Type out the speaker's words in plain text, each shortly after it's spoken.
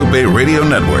Bay Radio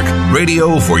Network,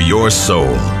 radio for your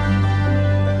soul.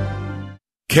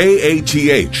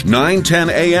 KATH 910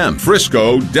 AM,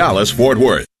 Frisco, Dallas, Fort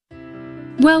Worth.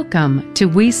 Welcome to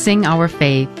We Sing Our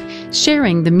Faith,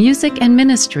 sharing the music and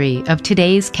ministry of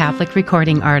today's Catholic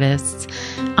recording artists.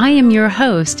 I am your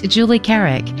host, Julie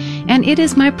Carrick, and it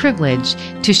is my privilege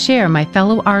to share my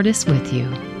fellow artists with you.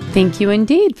 Thank you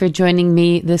indeed for joining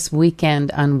me this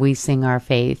weekend on We Sing Our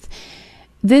Faith.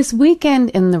 This weekend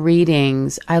in the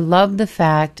readings, I love the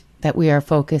fact that we are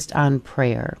focused on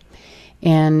prayer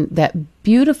and that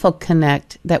beautiful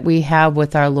connect that we have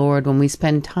with our Lord when we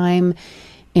spend time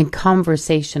in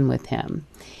conversation with Him.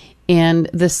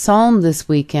 And the psalm this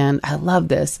weekend, I love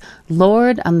this.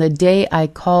 Lord, on the day I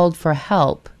called for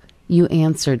help, you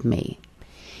answered me.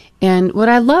 And what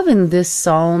I love in this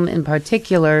psalm in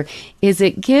particular is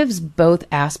it gives both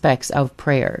aspects of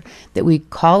prayer, that we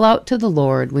call out to the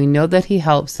Lord, we know that He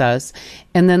helps us,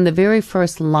 and then the very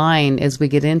first line as we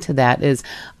get into that is,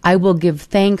 I will give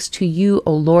thanks to you,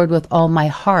 O Lord, with all my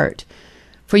heart,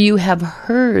 for you have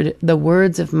heard the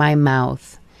words of my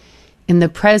mouth. In the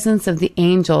presence of the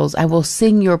angels, I will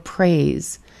sing your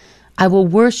praise. I will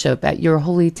worship at your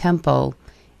holy temple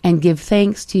and give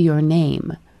thanks to your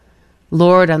name.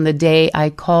 Lord, on the day I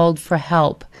called for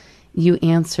help, you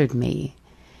answered me.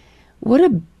 What a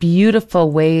beautiful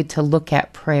way to look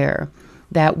at prayer,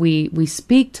 that we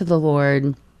speak to the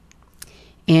Lord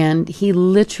and He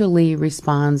literally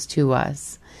responds to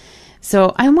us.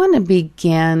 So I want to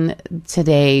begin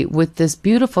today with this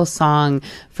beautiful song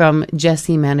from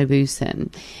Jesse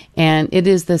Manibusan, and it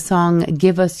is the song,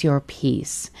 Give Us Your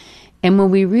Peace. And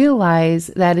when we realize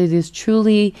that it is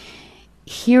truly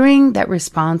hearing that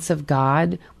response of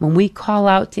God, when we call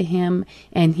out to Him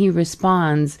and He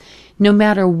responds, no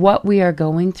matter what we are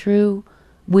going through,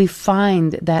 we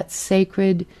find that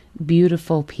sacred,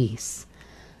 beautiful peace.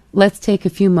 Let's take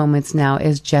a few moments now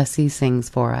as Jesse sings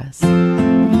for us.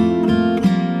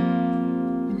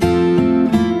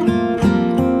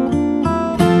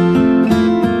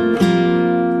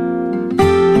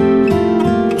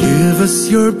 Give us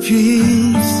your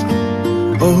peace,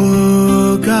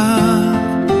 oh God.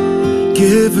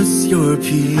 Give us your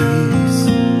peace,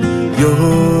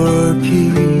 your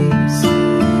peace.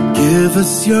 Give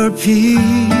us your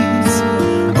peace,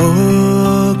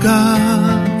 oh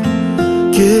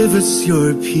God. Give us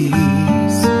your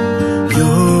peace,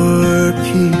 your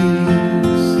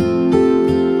peace.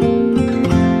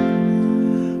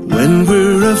 When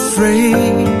we're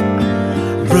afraid,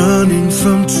 running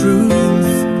from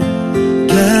truth,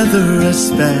 gather us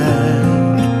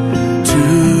back to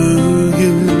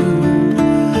you.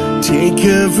 Take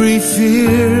every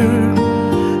fear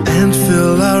and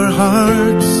fill our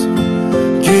hearts.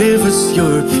 Give us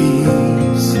your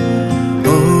peace,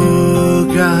 oh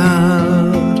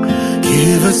God.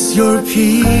 Give us your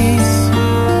peace,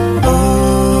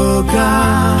 oh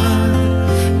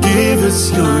God. Give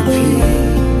us your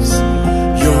peace,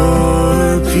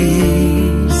 your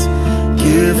peace.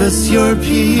 Give us your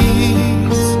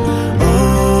peace,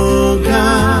 oh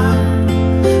God.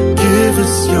 Give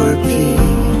us your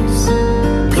peace,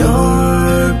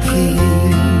 your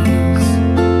peace.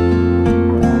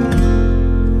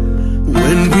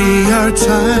 When we are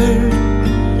tired,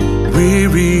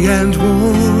 weary and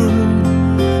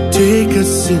worn, take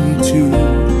us into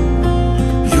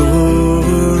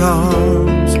your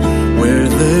arms. Where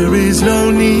there is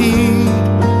no need,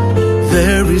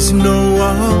 there is no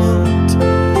want.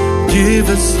 Give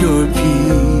us your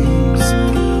peace,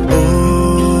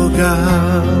 oh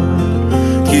God.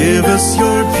 Give us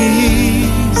your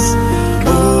peace,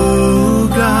 oh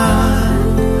God.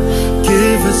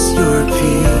 Give us your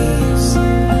peace,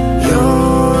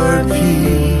 your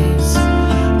peace.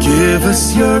 Give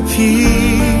us your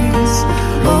peace,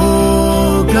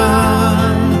 oh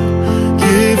God.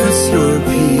 Give us your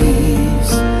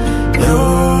peace,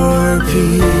 your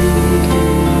peace.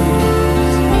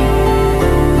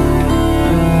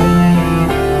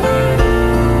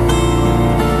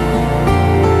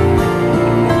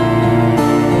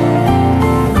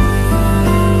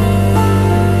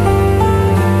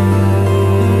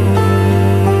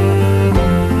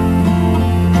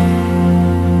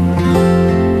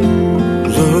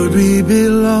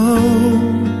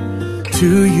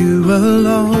 To you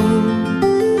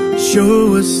alone,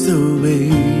 show us the way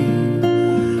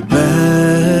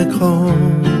back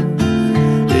home,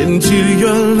 into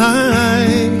your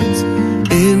light,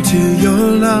 into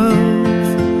your love.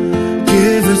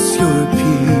 Give us your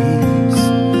peace,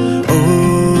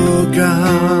 oh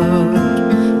God.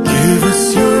 Give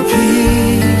us your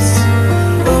peace,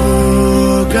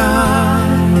 oh God.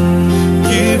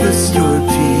 Give us your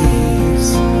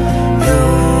peace,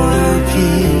 your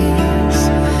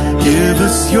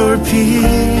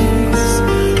peace.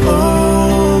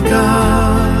 Oh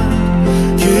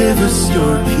God, give us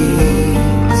your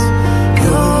peace.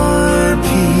 Your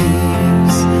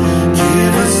peace.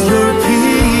 Give us your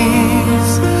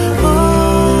peace.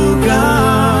 Oh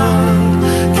God,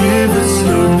 give us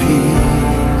your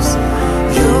peace.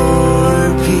 Your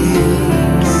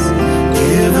peace.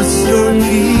 Give us your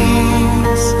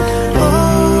peace.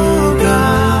 Oh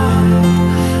God,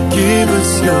 give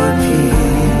us your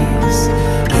peace.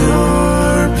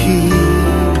 Your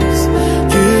peace.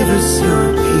 Give us your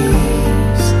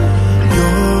peace.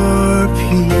 Your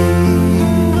peace.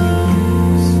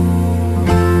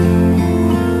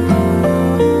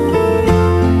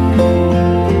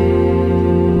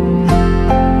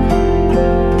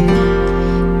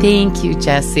 Thank you,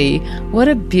 Jesse. What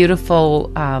a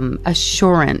beautiful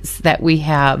assurance that we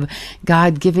have,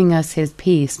 God giving us his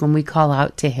peace when we call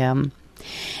out to him.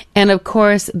 And of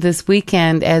course, this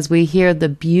weekend, as we hear the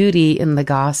beauty in the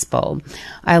gospel,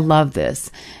 I love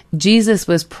this. Jesus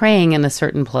was praying in a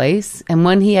certain place, and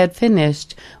when he had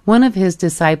finished, one of his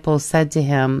disciples said to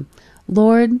him,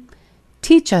 "Lord,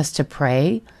 teach us to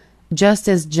pray, just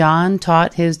as John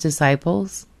taught his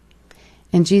disciples."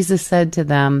 And Jesus said to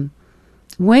them,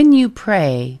 "When you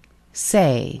pray,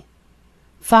 say,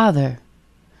 'Father,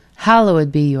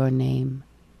 hallowed be your name.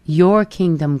 Your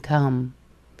kingdom come.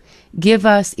 Give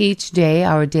us each day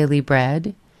our daily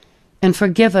bread, and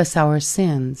forgive us our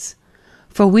sins,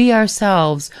 for we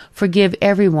ourselves forgive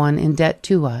everyone in debt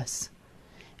to us.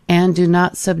 And do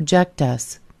not subject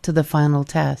us to the final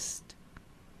test.'"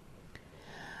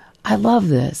 I love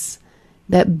this,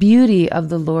 that beauty of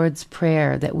the Lord's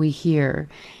Prayer that we hear.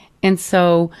 And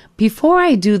so before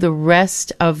I do the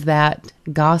rest of that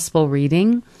gospel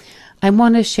reading, I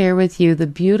want to share with you the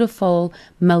beautiful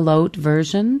Melot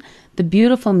version, the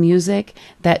beautiful music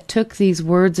that took these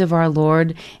words of our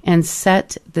Lord and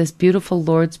set this beautiful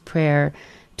Lord's Prayer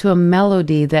to a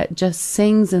melody that just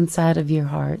sings inside of your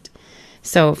heart.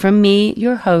 So from me,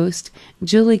 your host,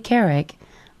 Julie Carrick,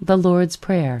 the Lord's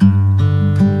Prayer.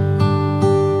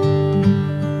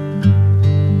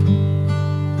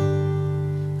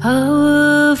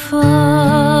 Our Father,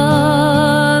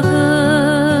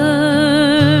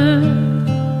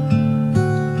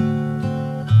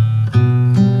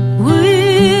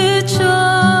 which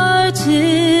art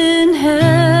in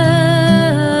heaven,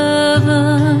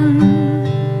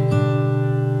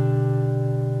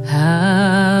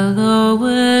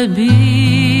 hallowed be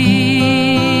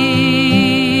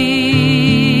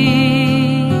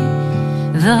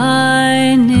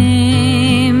thy name.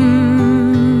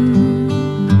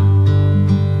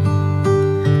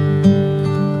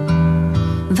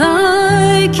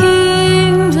 Thy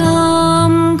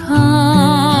kingdom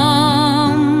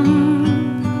come,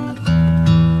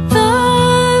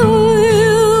 thy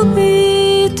will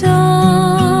be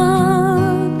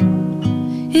done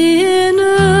in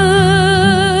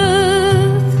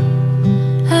earth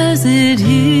as it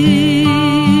is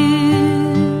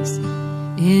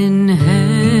in heaven.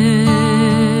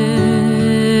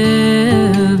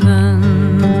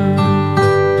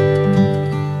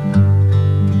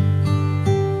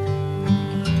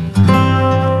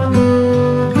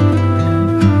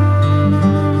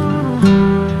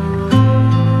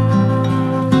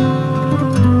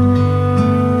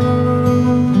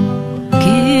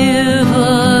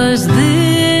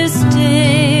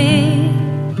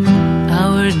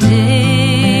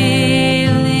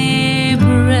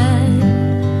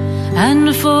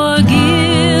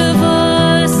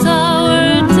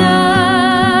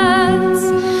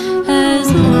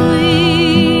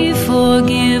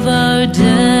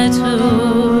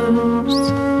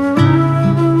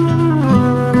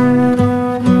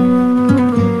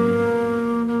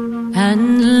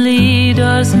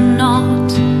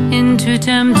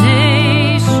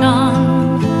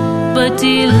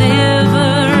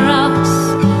 Deliver us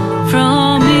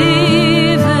from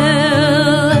evil,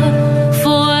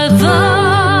 for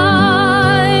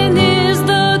thine is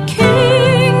the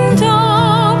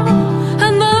kingdom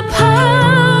and the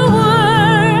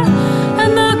power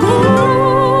and the glory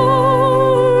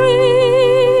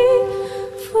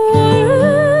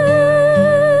forever.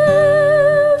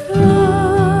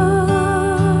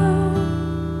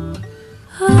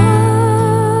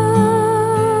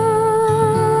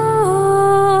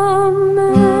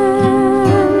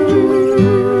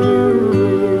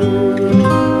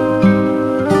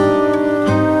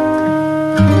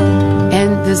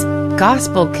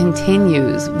 Gospel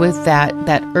continues with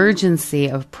that urgency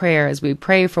of prayer as we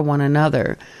pray for one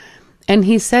another. And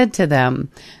he said to them,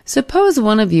 "Suppose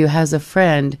one of you has a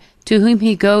friend to whom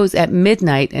he goes at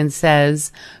midnight and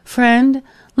says, 'Friend,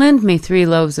 lend me 3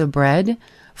 loaves of bread,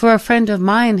 For a friend of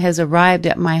mine has arrived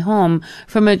at my home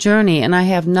from a journey, and I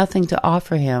have nothing to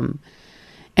offer him.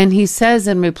 And he says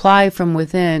in reply from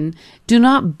within, "Do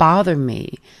not bother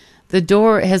me. The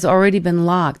door has already been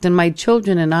locked, and my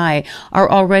children and I are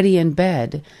already in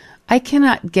bed. I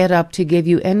cannot get up to give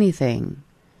you anything."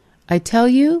 I tell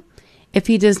you, if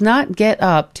he does not get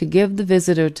up to give the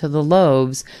visitor to the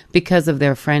loaves because of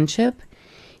their friendship,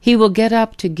 he will get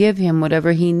up to give him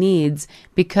whatever he needs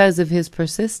because of his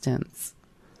persistence.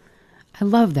 I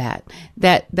love that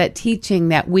teaching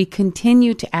that we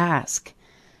continue to ask.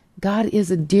 God is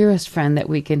the dearest friend that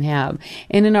we can have,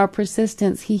 and in our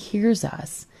persistence, he hears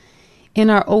us. In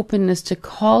our openness to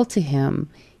call to him,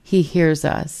 he hears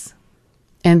us.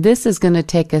 And this is going to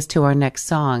take us to our next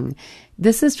song.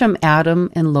 This is from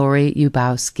Adam and Lori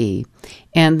Yubowski,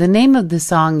 and the name of the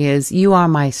song is "You Are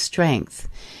My Strength."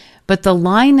 But the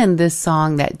line in this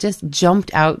song that just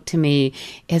jumped out to me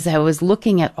as I was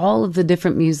looking at all of the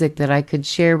different music that I could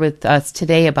share with us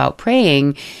today about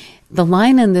praying, the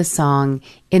line in this song,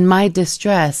 "In my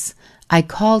distress, I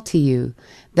call to you,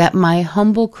 that my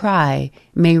humble cry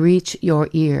may reach your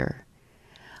ear."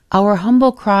 Our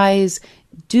humble cries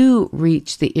do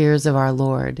reach the ears of our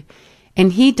Lord,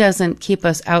 and he doesn't keep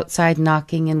us outside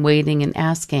knocking and waiting and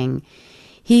asking.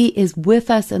 He is with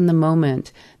us in the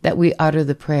moment that we utter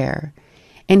the prayer,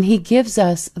 and he gives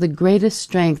us the greatest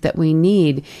strength that we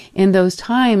need in those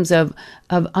times of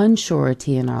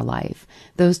unsurety in our life,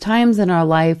 those times in our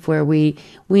life where we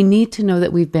need to know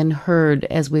that we've been heard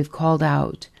as we've called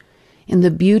out. And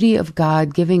the beauty of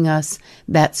God giving us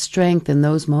that strength in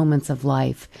those moments of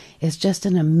life is just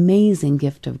an amazing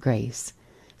gift of grace.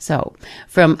 So,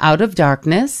 from Out of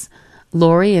Darkness,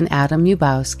 Lori and Adam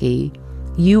Yubowski,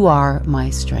 "You Are My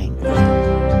Strength."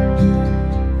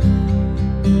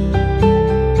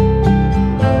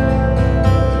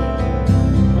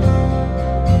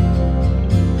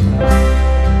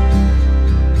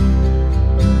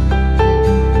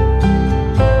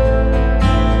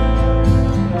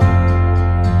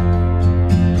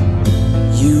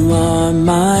 You are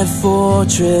my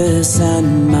fortress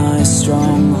and my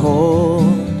stronghold,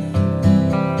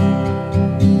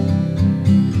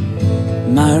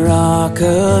 my rock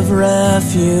of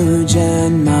refuge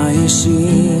and my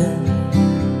shield.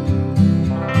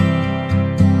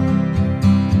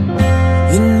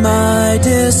 In my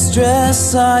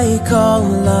distress I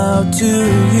call out to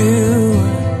you,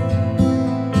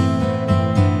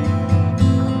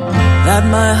 that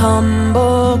my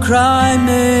humble cry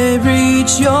may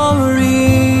reach your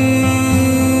ear.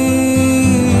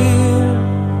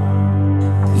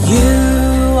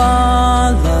 You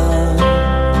are love,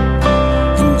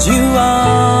 and you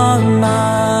are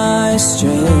my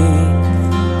strength.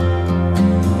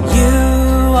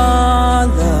 You are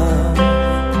love,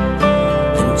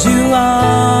 and you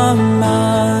are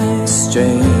my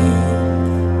strength.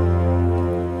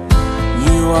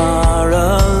 You are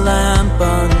a lamp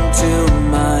unto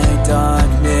my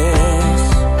darkness.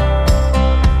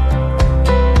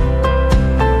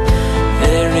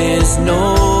 There is no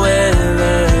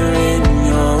error in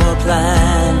your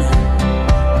plan.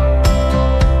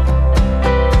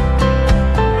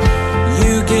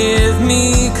 You give me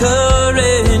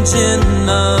courage in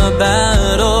the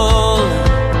battle,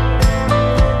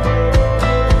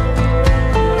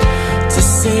 to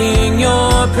sing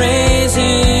your praise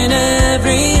in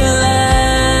every land.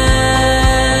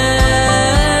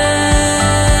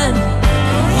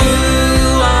 You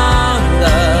are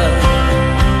love,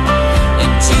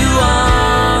 and you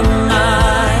are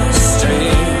my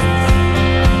strength.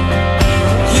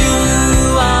 You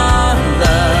are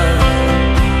love,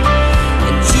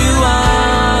 and you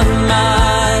are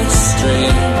my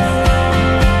strength.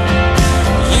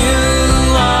 You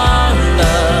are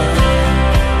love,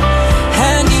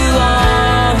 and you are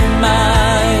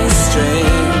my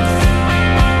strength.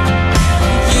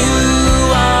 You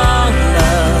are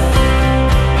love,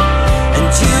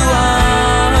 and you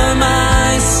are my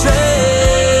strength.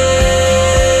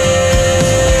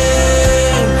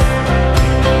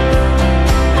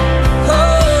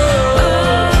 Oh,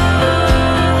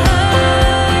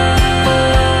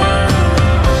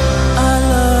 I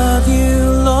love you,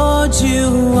 Lord, you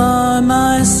are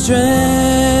my strength.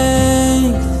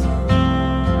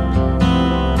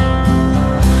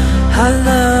 I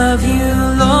love you,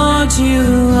 Lord, you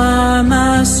are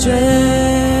my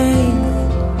strength.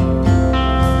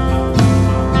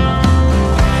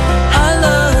 I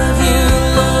love you,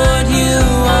 Lord, you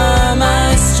are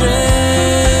my strength.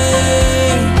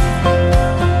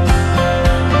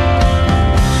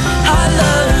 I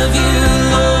love you,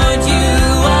 Lord, you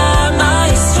are my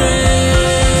strength.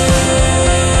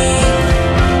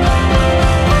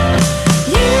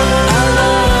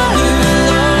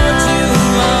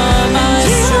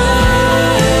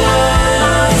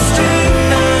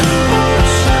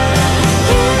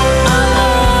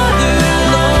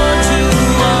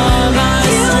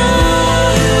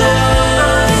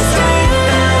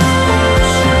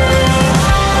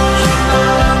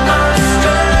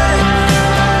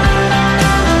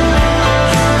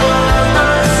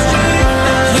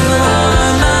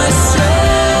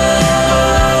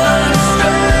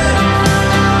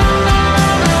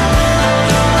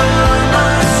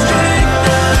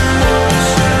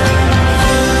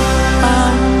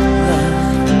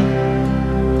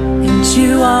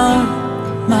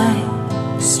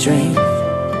 strength.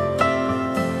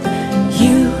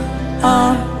 You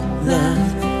are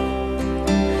love,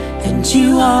 and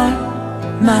you are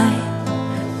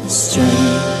my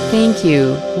strength. Thank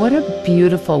you. What a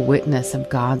beautiful witness of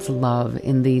God's love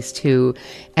in these two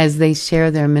as they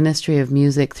share their ministry of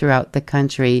music throughout the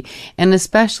country, and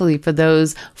especially for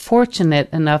those fortunate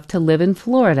enough to live in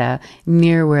Florida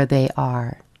near where they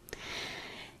are.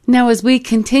 Now, as we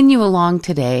continue along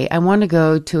today, I want to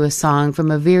go to a song from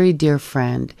a very dear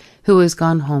friend who has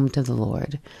gone home to the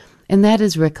Lord, and that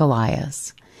is Rick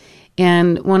Elias.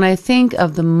 And when I think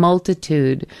of the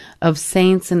multitude of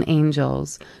saints and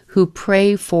angels who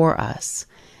pray for us,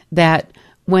 that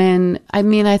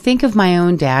I think of my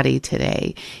own daddy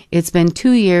today. It's been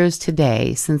 2 years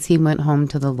today since he went home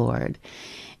to the Lord.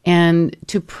 And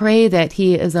to pray that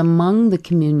he is among the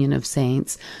communion of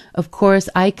saints, of course,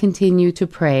 I continue to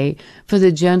pray for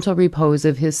the gentle repose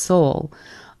of his soul.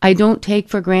 I don't take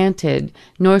for granted,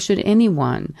 nor should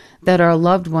anyone, that our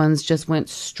loved ones just went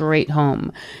straight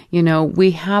home. You know,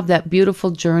 we have that beautiful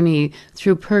journey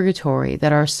through purgatory,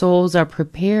 that our souls are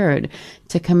prepared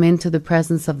to come into the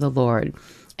presence of the Lord.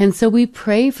 And so we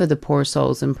pray for the poor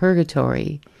souls in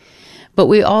purgatory. But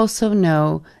we also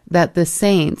know that the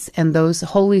saints and those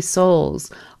holy souls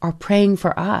are praying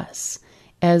for us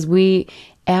as we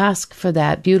ask for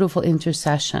that beautiful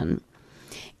intercession.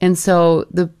 And so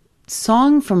the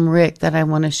song from Rick that I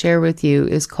want to share with you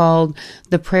is called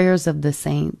The Prayers of the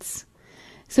Saints.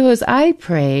 So as I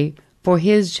pray for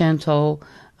his gentle,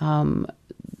 the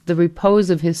repose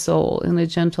of his soul in a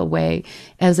gentle way,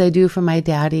 as I do for my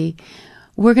daddy,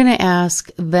 we're going to ask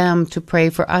them to pray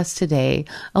for us today,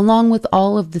 along with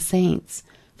all of the saints,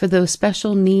 for those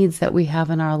special needs that we have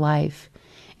in our life.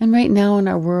 And right now in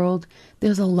our world,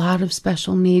 there's a lot of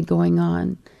special need going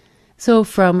on. So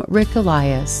from Rick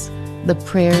Elias, The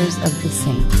Prayers of the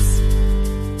Saints.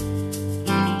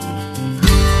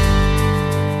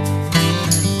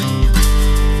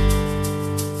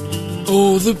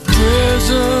 Oh, the prayers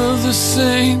of the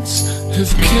saints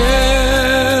have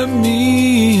kept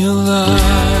me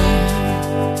alive.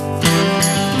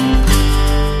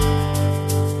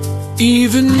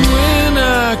 Even when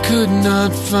I could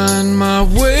not find my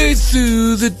way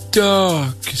through the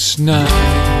darkest night.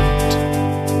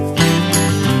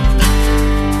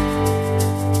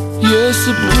 Yes,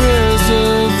 the prayers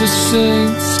of the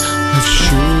saints have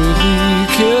surely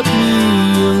kept me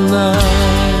alive.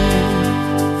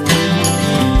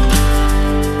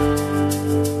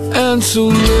 And so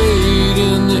late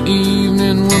in the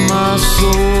evening, when my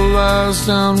soul lies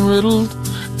down riddled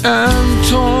and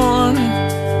torn,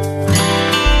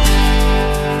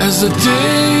 as the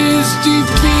day's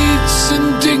defeats,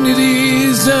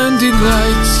 indignities, and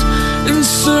delights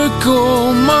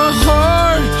encircle my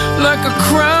heart like a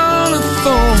crown of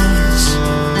thorns.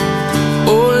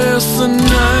 Oh yes, the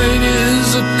night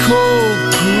is a cold,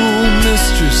 cruel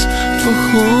mistress, for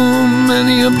whom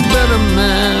many a better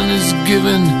man is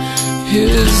given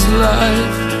his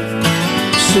life.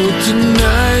 So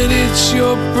tonight it's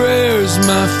your prayers,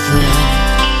 my friend,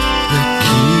 that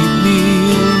keep me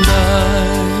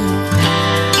alive.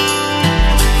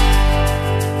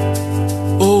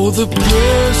 Oh, the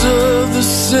prayers of the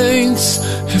saints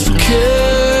have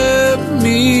kept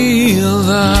me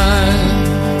alive.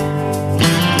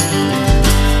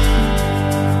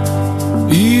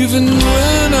 Even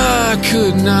when I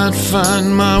could not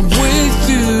find my way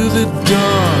through the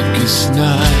darkest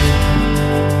night.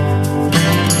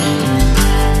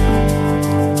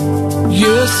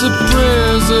 Yes, the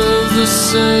prayers of the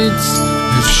saints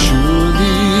have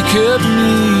surely kept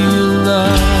me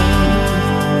alive.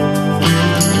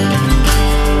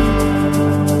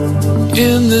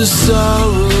 In this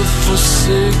hour of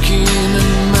forsaking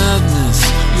and madness,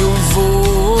 your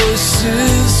voice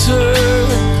is heard.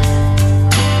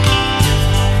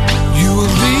 You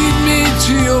will lead me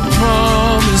to your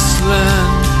promised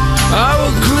land. I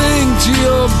will cling to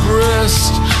your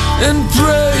breast and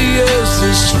pray as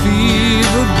this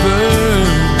fever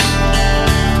burns.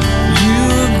 You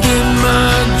have been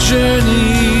my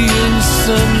journey, and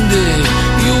someday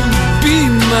you'll be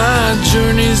my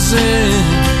journey's end,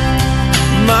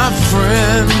 my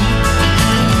friend.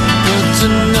 But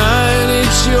tonight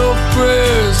it's your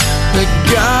prayers that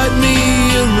guide me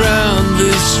around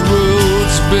this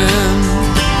road's bend.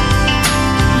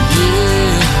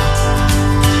 Yeah.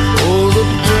 Oh, the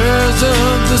prayers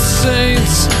of the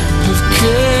saints have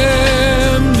kept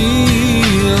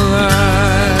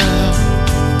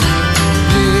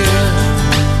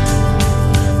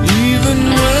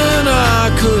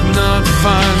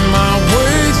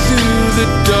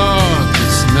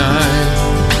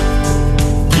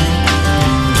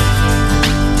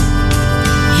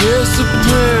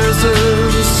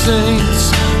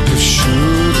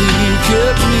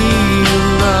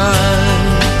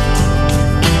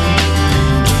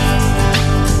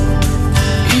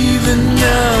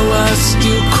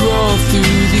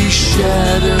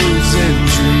shadows and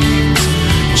dreams.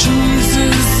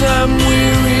 Jesus, I'm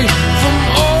weary from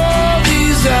all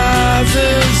these eyes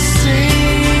have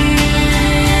seen,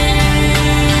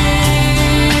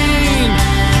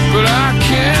 but I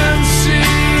can't see.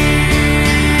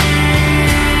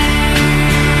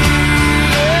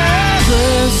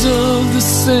 Prayers of the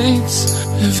saints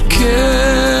have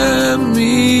kept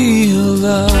me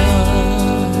alive,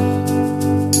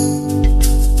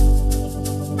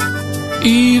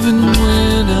 even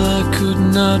when I could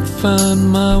not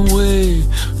find my way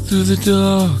through the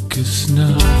darkest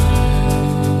night.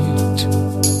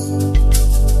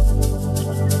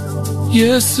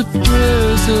 Yes, the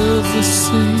prayers of the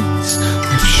saints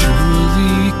have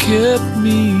surely kept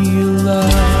me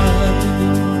alive.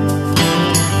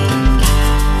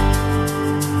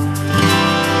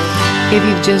 If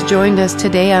you've just joined us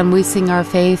today on We Sing Our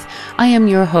Faith, I am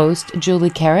your host, Julie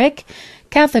Carrick,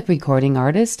 Catholic recording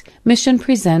artist, mission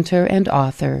presenter, and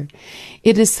author.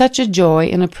 It is such a joy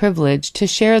and a privilege to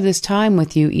share this time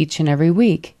with you each and every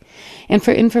week. And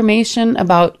for information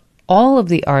about all of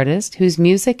the artists whose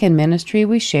music and ministry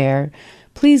we share,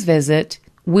 please visit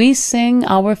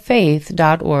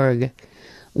wesingourfaith.org.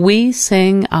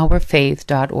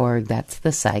 wesingourfaith.org, that's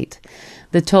the site.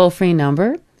 The toll-free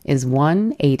number is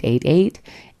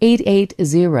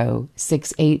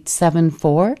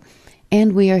 1-888-880-6874,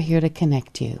 and we are here to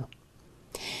connect you.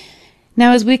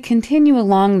 Now, as we continue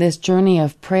along this journey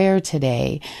of prayer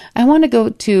today, I want to go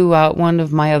to one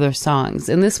of my other songs,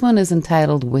 and this one is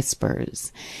entitled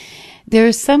Whispers. There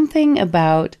is something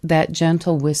about that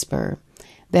gentle whisper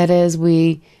that as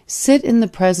we sit in the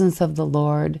presence of the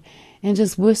Lord and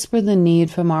just whisper the need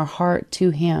from our heart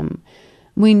to Him,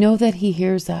 we know that He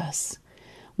hears us.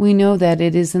 We know that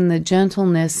it is in the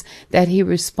gentleness that He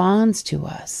responds to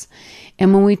us.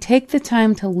 And when we take the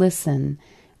time to listen,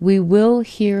 we will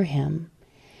hear Him.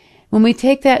 When we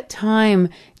take that time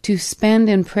to spend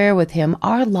in prayer with Him,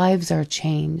 our lives are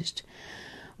changed.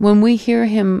 When we hear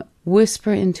Him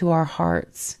whisper into our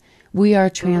hearts, we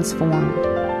are transformed.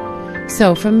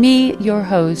 So from me, your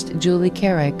host, Julie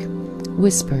Carrick,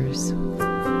 Whispers.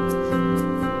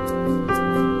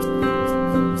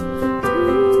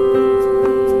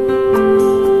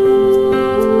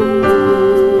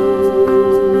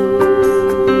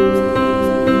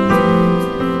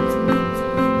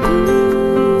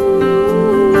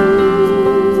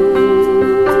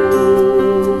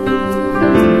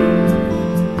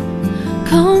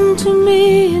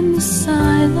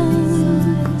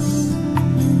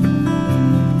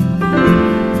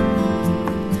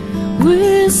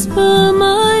 Whisper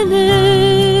my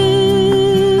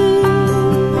name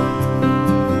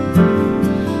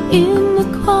in the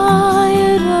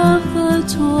quiet of the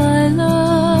twilight,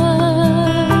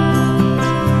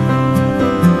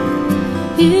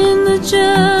 in the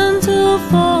gentle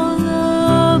fall of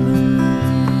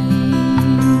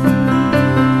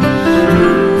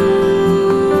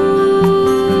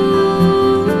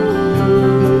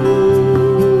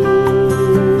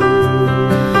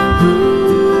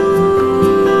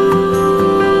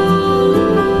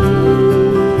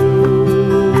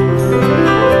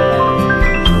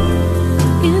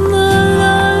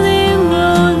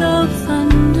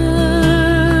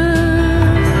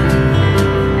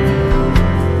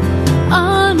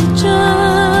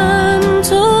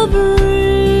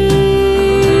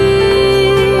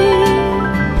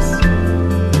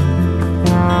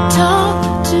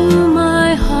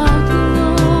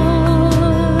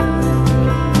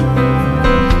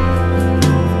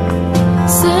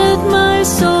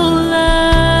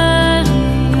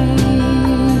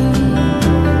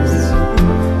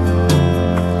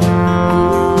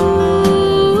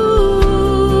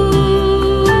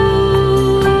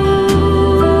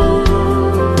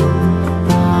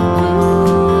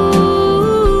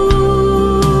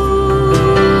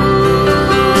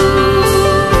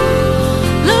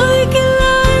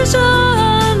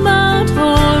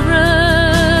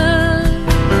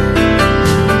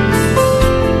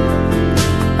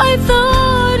I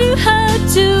thought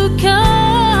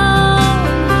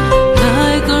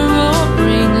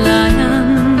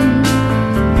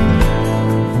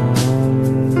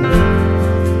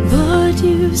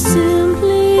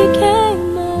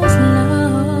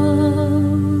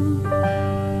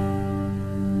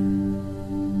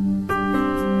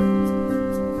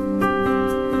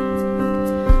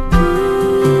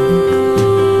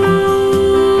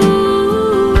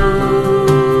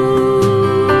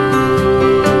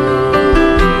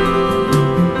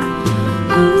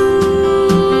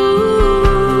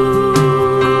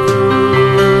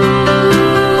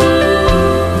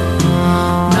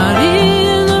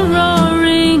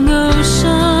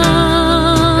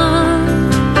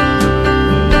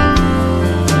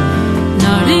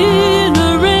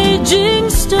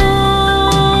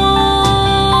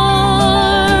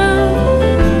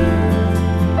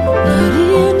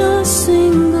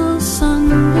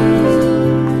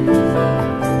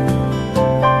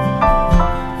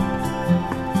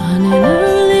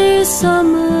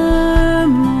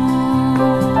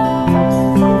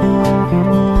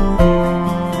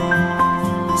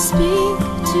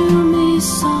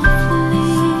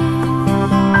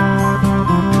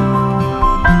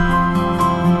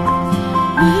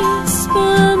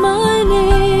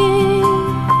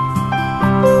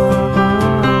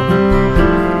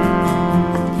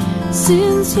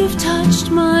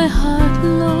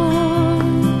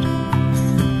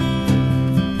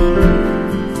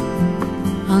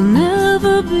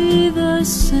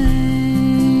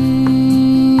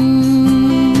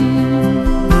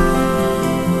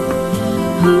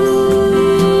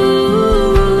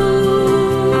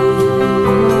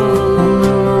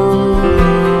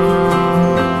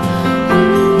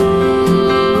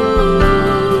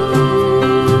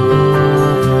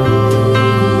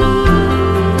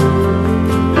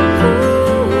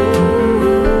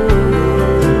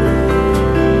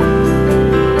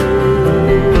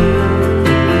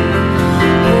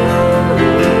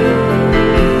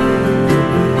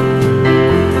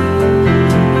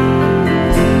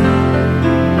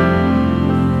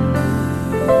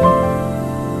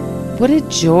What a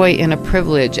joy and a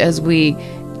privilege as we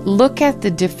look at the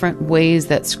different ways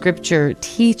that Scripture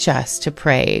teach us to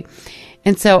pray.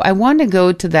 And so I want to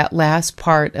go to that last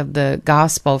part of the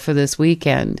gospel for this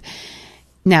weekend.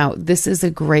 Now, this is a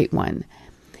great one.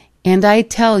 And I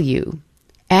tell you,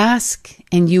 ask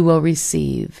and you will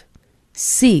receive.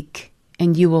 Seek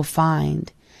and you will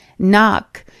find.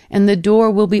 Knock and the door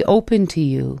will be open to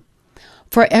you.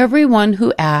 For everyone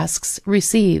who asks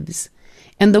receives,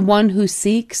 and the one who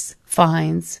seeks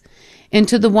finds, and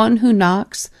to the one who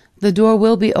knocks the door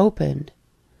will be opened.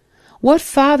 What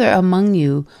father among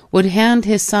you would hand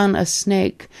his son a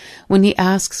snake when he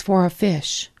asks for a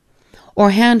fish, or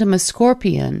hand him a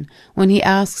scorpion when he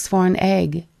asks for an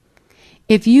egg?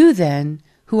 If you then,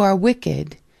 who are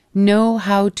wicked, know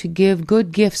how to give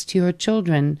good gifts to your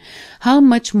children, how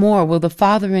much more will the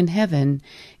Father in heaven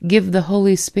give the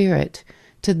Holy Spirit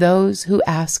to those who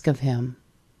ask of him?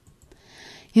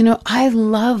 You know, I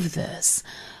love this.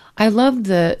 I love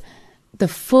the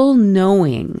full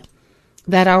knowing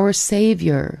that our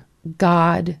Savior,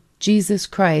 God, Jesus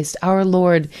Christ, our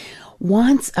Lord,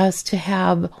 wants us to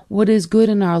have what is good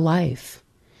in our life.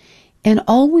 And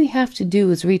all we have to do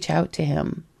is reach out to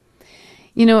him.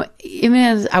 You know, even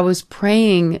as I was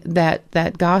praying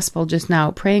that gospel just now,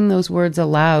 praying those words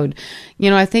aloud, you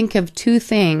know, I think of two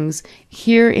things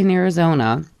here in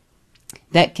Arizona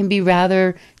that can be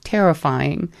rather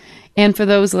terrifying. And for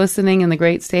those listening in the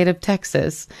great state of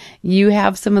Texas, you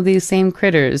have some of these same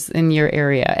critters in your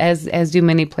area, as do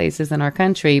many places in our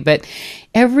country. But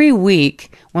every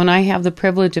week, when I have the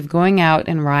privilege of going out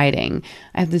and riding,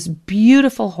 I have this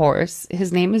beautiful horse.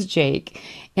 His name is Jake.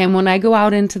 And when I go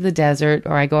out into the desert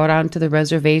or I go out onto the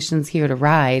reservations here to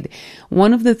ride,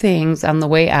 one of the things on the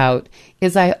way out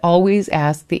is I always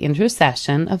ask the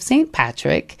intercession of St.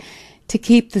 Patrick to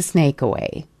keep the snake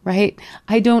away, right?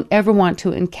 I don't ever want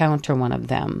to encounter one of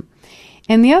them.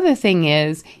 And the other thing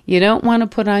is, you don't want to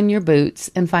put on your boots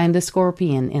and find a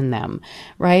scorpion in them,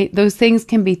 right? Those things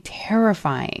can be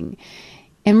terrifying.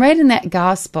 And right in that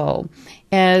gospel,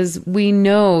 as we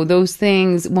know those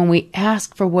things, when we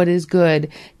ask for what is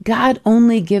good, God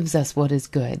only gives us what is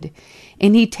good.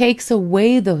 And he takes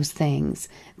away those things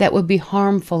that would be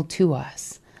harmful to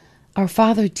us. Our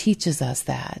Father teaches us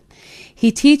that.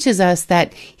 He teaches us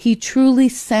that he truly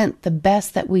sent the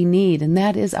best that we need, and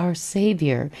that is our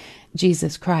Savior,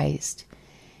 Jesus Christ.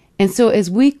 And so as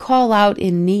we call out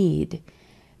in need,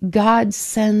 God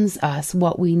sends us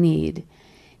what we need,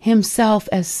 himself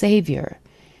as Savior,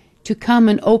 to come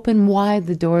and open wide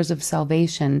the doors of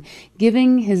salvation,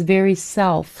 giving his very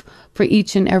self for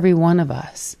each and every one of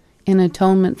us in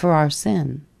atonement for our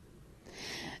sin.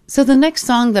 So the next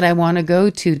song that I want to go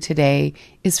to today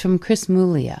is from Chris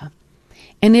Muglia,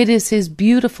 and it is his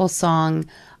beautiful song,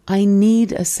 I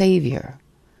Need a Savior.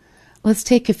 Let's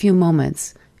take a few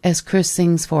moments as Chris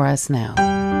sings for us now.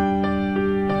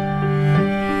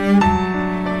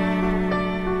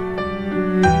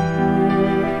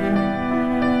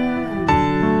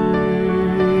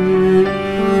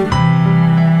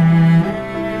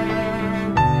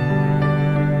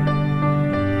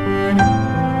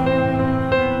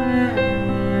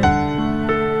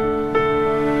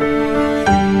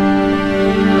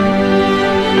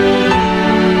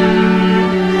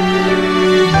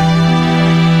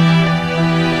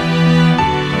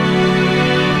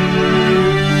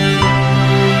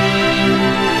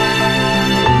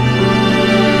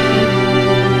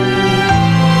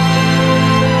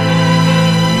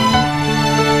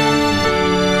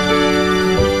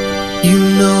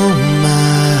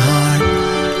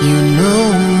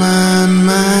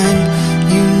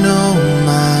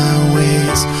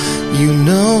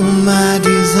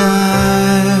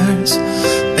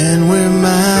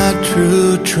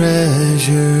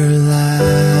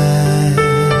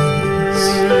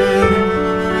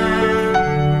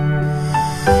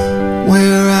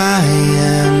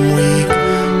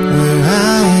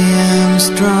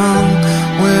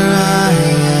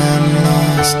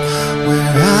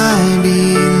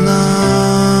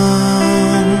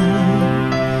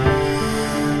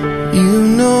 You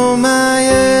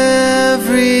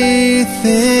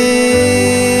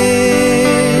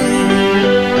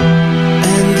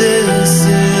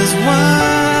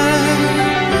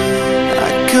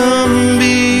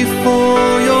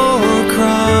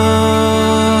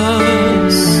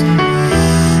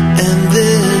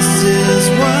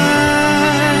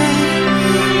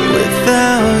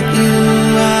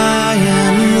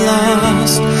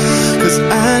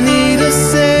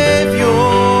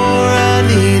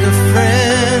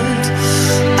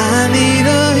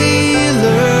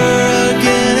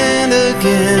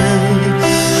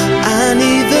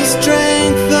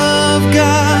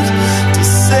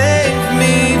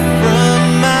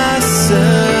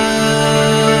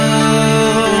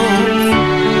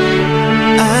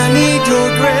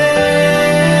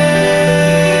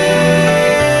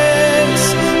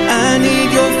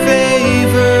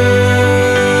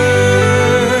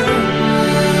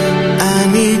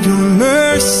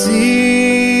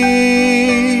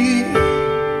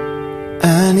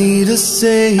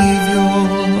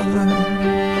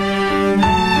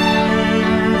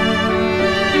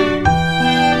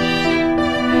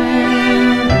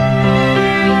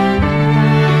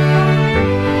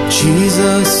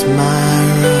Jesus, my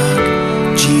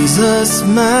rock, Jesus,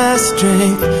 my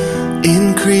strength,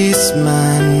 increase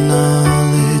my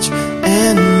knowledge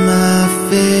and my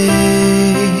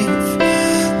faith,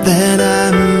 that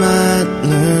I might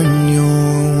learn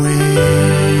your ways.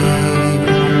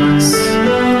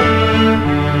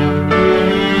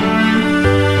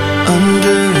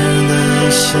 Under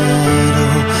the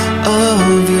shadow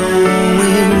of your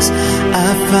wings,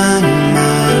 I find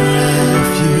my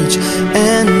refuge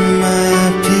and my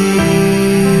peace.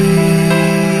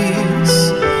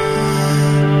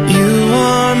 You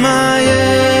are my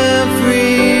everything,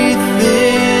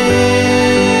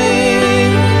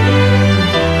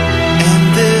 and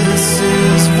this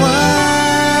is why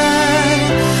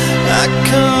I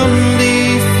come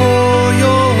before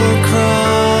your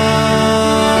cross,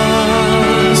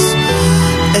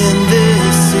 and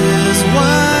this is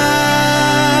why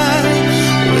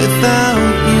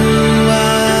without you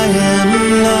I am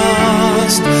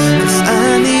lost. 'Cause I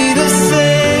need a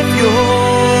savior,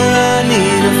 I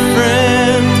need a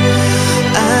friend,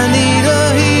 I need a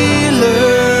healer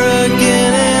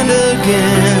again and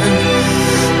again.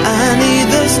 I need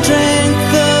the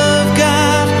strength of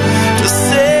God to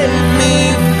save me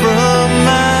from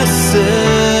myself.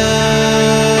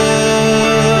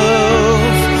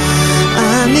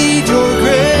 I need your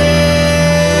grace,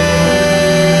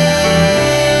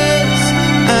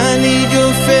 I need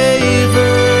your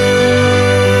favor,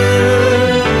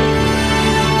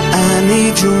 I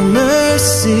need your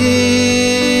mercy,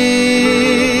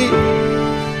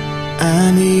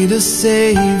 I need a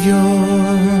savior.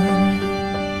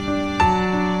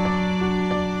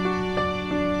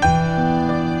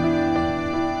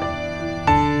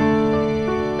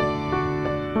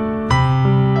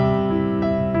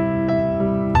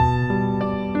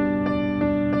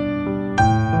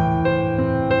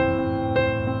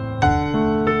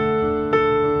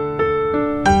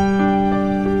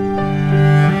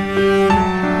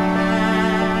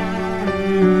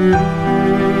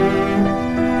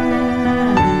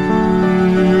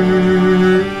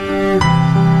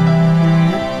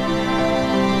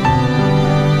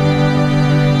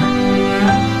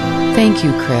 Thank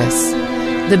you, Chris.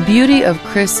 The beauty of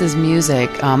Chris's music,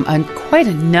 and quite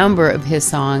a number of his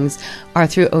songs are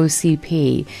through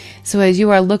OCP. So as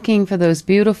you are looking for those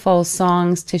beautiful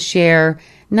songs to share,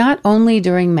 not only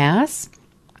during Mass,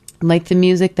 like the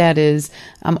music that is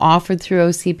offered through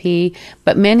OCP,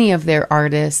 but many of their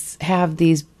artists have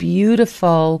these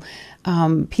beautiful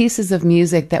pieces of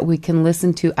music that we can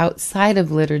listen to outside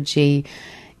of liturgy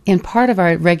in part of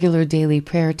our regular daily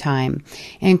prayer time.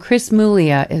 And Chris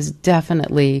Muglia is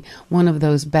definitely one of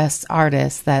those best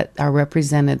artists that are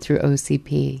represented through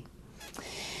OCP.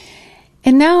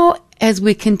 And now, as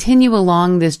we continue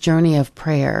along this journey of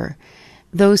prayer,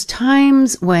 those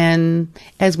times when,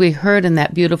 as we heard in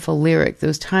that beautiful lyric,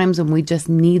 those times when we just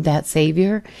need that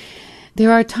Savior,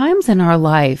 there are times in our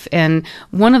life, and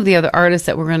one of the other artists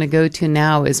that we're going to go to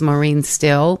now is Maureen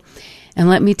Still. And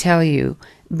let me tell you,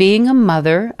 being a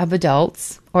mother of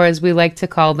adults, or as we like to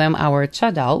call them, our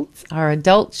chadults, our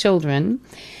adult children,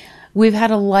 we've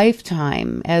had a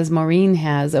lifetime, as Maureen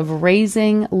has, of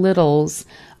raising littles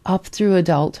up through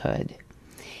adulthood.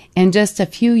 And just a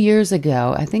few years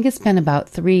ago, I think it's been about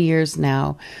 3 years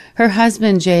now, her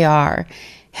husband, JR,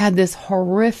 had this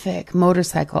horrific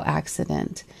motorcycle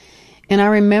accident. And I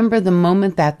remember the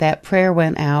moment that prayer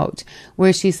went out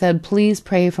where she said, please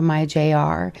pray for my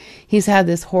JR. He's had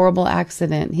this horrible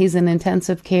accident. He's in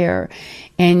intensive care.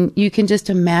 And you can just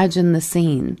imagine the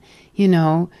scene,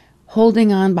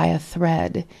 holding on by a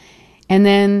thread and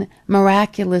then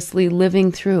miraculously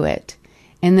living through it.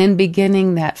 And then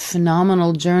beginning that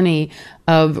phenomenal journey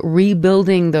of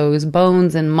rebuilding those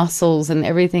bones and muscles and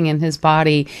everything in his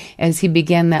body as he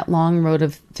began that long road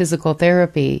of physical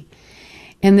therapy.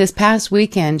 And this past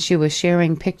weekend, she was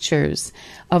sharing pictures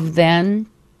of then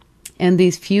and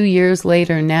these few years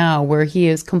later now where he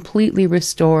is completely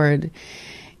restored,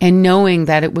 and knowing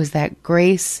that it was that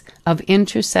grace of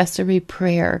intercessory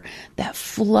prayer that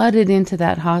flooded into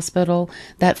that hospital,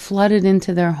 that flooded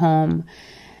into their home,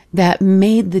 that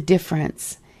made the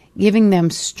difference, giving them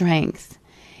strength.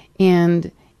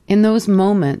 And in those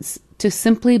moments, to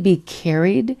simply be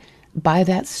carried by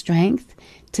that strength,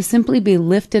 to simply be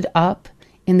lifted up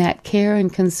in that care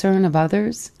and concern of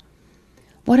others,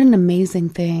 what an amazing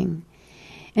thing.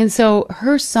 And so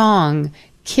her song,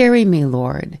 Carry Me,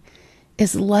 Lord,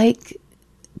 is like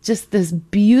just this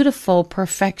beautiful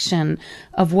perfection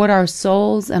of what our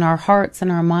souls and our hearts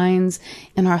and our minds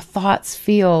and our thoughts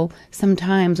feel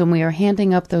sometimes when we are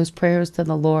handing up those prayers to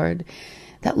the Lord.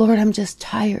 That, Lord, I'm just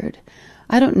tired.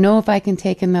 I don't know if I can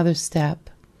take another step,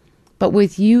 But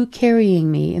with you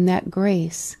carrying me in that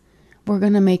grace, we're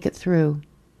going to make it through.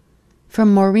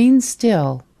 From Maureen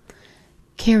Still,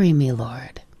 carry me,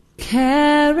 Lord.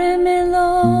 Carry me,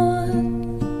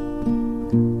 Lord,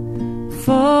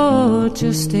 for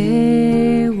just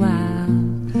a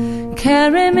while.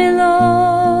 Carry me,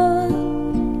 Lord,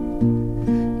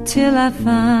 till I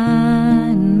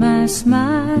find my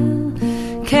smile.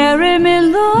 Carry me,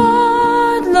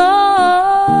 Lord,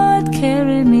 Lord,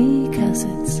 carry me, 'cause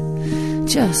it's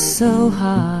just so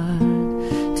hard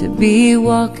to be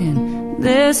walking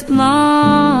this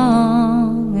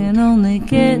long and only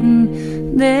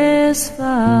getting this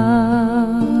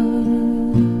far.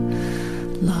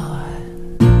 Lord,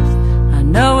 I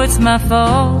know it's my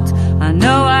fault. I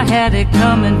know I had it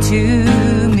coming to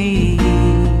me.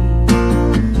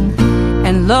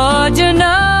 And Lord, you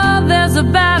know there's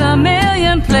about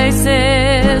 1,000,000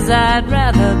 places I'd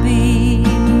rather be.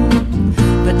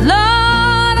 But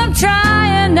Lord, I'm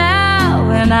trying now,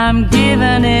 and I'm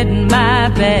giving it my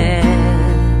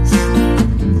best.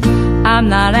 I'm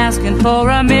not asking for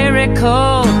a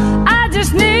miracle, I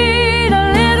just need a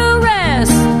little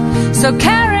rest. So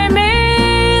carry me,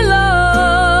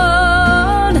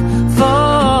 Lord,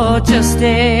 for just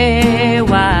a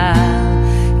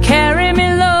while. Carry me,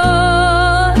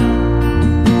 Lord,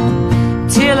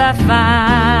 till I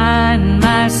find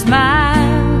my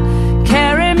smile.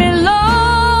 Carry me,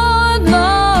 Lord,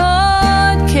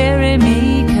 Lord, carry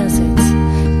me, 'cause it's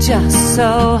just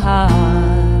so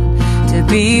hard to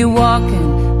be walking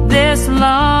this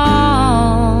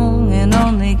long and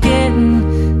only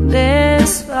getting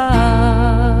this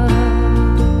far.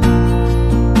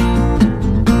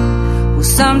 Well,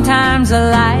 sometimes a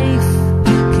life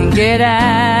can get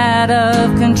out of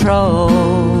control.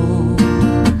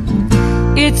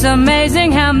 It's amazing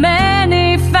how many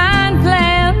fine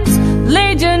plans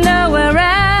lead you nowhere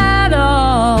at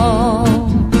all.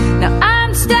 Now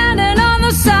I'm standing on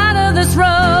the side of this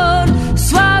road,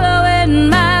 swallowing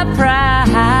my pride.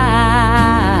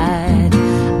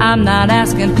 I'm not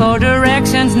asking for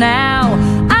directions now,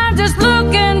 I'm just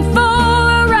looking for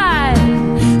a ride.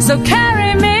 So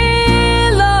carry me,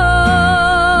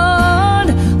 Lord,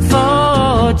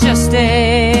 for just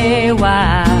a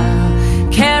while.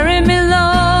 Carry me,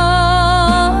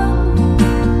 Lord,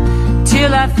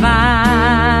 till I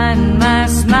find my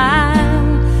smile.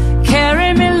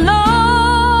 Carry me,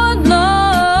 Lord,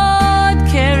 Lord,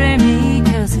 carry me,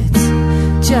 'cause it's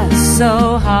just so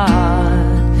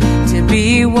hard to be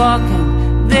walking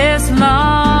this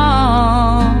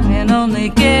long and only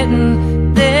getting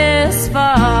this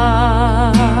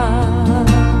far.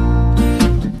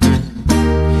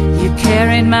 You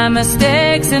carried my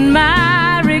mistakes and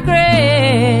my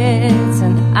regrets,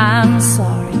 and I'm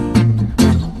sorry.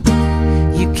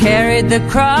 You carried the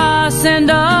cross and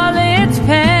all its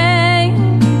pain.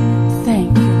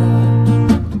 Thank you, Lord.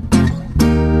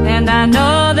 And I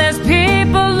know there's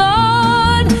people,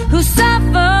 Lord, who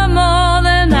suffer more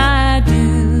than I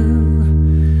do.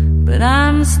 But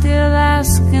I'm still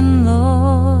asking,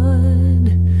 Lord,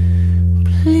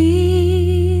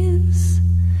 please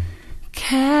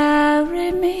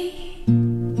carry me,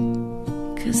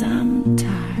 'cause I'm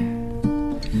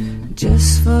tired,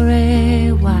 just for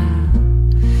a while.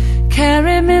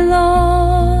 Carry me,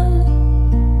 Lord,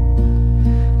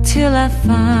 till I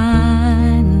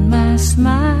find my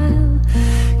smile.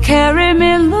 Carry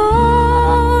me,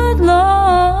 Lord,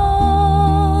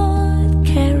 Lord,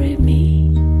 carry me,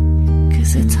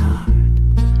 'cause it's hard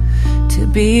to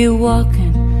be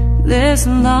walking this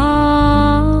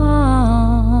long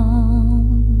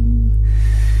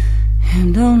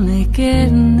and only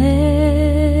getting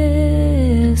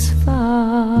this far.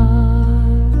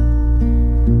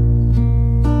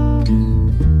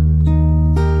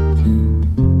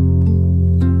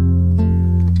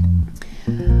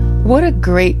 What a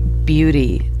great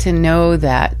beauty to know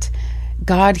that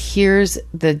God hears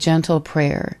the gentle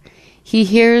prayer. He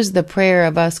hears the prayer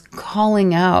of us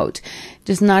calling out,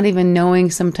 just not even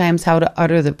knowing sometimes how to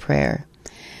utter the prayer.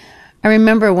 I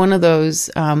remember one of those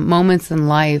moments in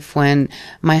life when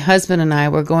my husband and I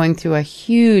were going through a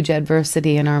huge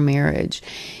adversity in our marriage.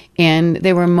 And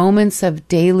there were moments of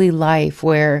daily life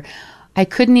where I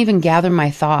couldn't even gather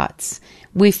my thoughts.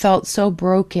 We felt so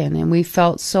broken and we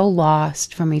felt so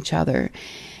lost from each other.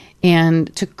 And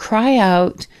to cry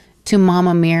out to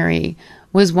Mama Mary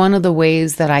was one of the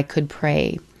ways that I could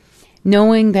pray,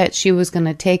 knowing that she was going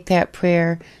to take that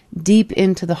prayer deep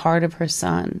into the heart of her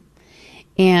son.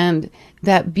 And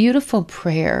that beautiful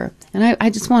prayer, and I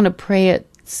just want to pray it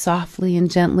softly and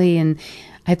gently, and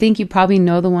I think you probably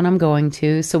know the one I'm going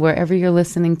to, so wherever you're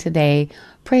listening today,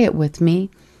 pray it with me.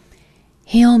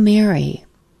 Hail Mary,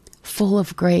 full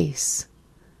of grace.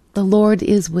 The Lord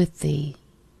is with thee.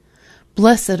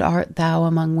 Blessed art thou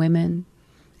among women,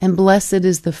 and blessed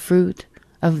is the fruit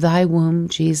of thy womb,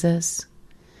 Jesus.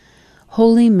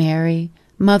 Holy Mary,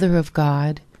 Mother of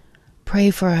God,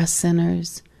 pray for us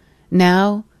sinners,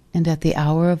 now and at the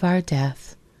hour of our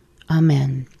death.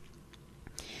 Amen.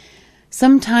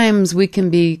 Sometimes we can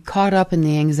be caught up in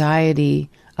the anxiety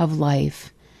of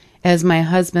life, as my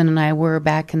husband and I were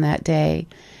back in that day,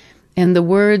 and the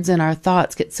words and our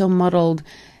thoughts get so muddled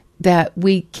that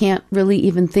we can't really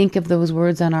even think of those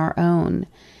words on our own.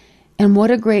 And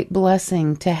what a great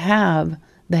blessing to have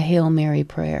the Hail Mary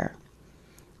prayer,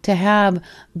 to have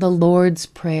the Lord's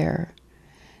Prayer,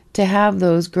 to have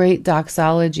those great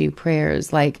doxology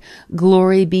prayers like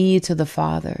Glory be to the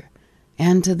Father,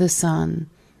 and to the Son,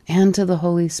 and to the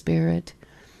Holy Spirit,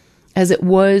 as it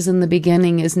was in the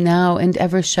beginning, is now, and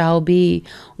ever shall be,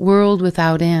 world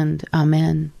without end.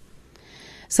 Amen.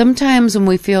 Sometimes when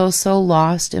we feel so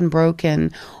lost and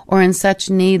broken, or in such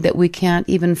need that we can't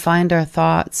even find our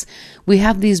thoughts, we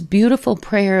have these beautiful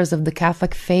prayers of the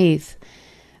Catholic faith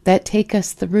that take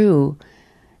us through,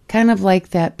 kind of like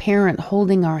that parent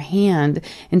holding our hand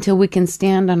until we can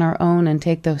stand on our own and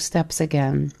take those steps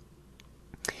again.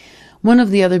 One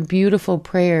of the other beautiful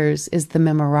prayers is the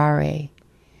Memorare.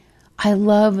 I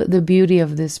love the beauty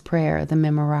of this prayer, the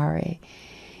Memorare.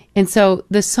 And so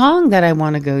the song that I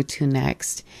want to go to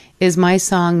next is my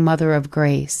song, Mother of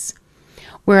Grace,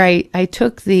 where I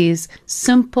took these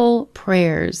simple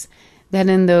prayers that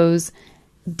in those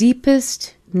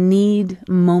deepest need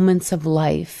moments of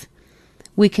life,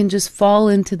 we can just fall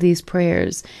into these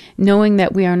prayers, knowing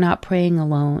that we are not praying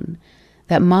alone,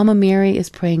 that Mama Mary is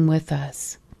praying with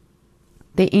us.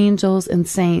 The angels and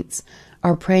saints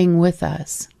are praying with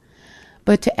us.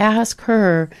 But to ask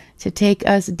her to take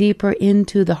us deeper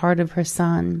into the heart of her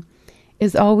Son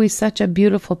is always such a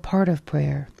beautiful part of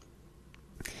prayer.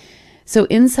 So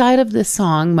inside of the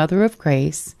song, Mother of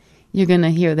Grace, you're going to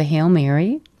hear the Hail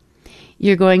Mary,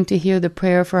 you're going to hear the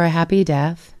prayer for a happy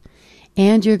death,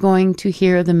 and you're going to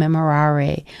hear the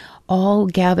Memorare, all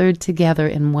gathered together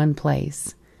in one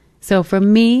place. So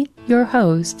from me, your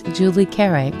host, Julie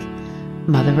Carrick,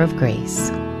 Mother of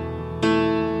Grace.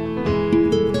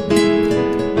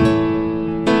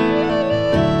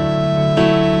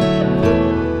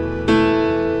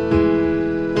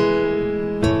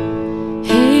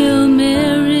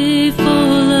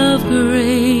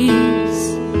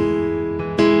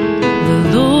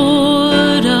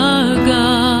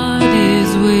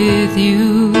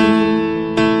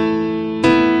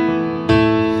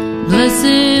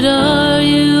 Blessed are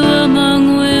you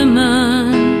among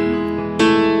women,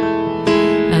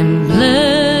 and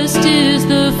blessed is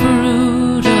the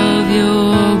fruit of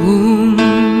your womb.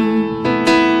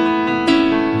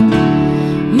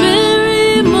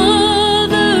 Mary,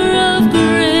 Mother of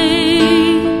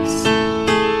Grace,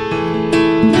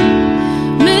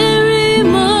 Mary,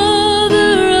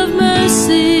 Mother of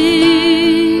Mercy,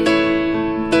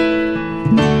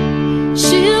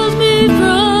 shield me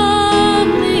from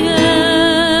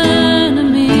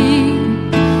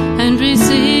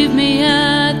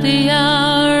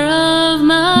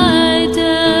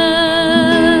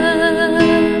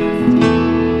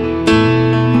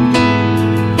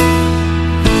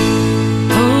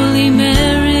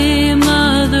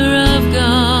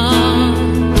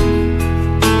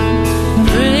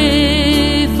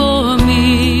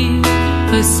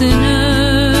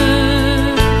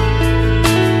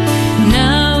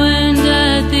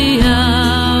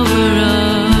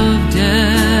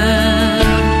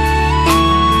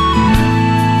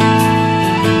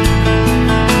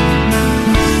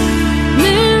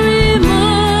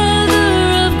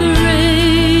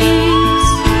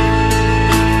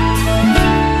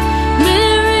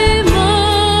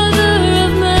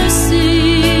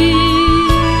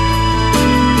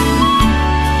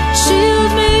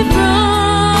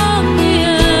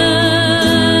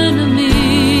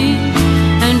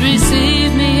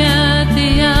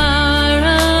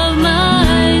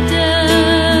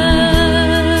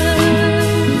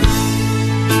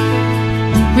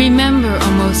Remember,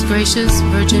 O most gracious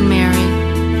Virgin Mary,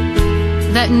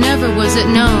 that never was it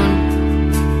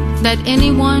known that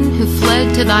anyone who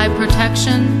fled to thy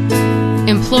protection,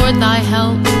 implored thy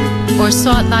help, or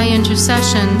sought thy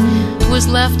intercession was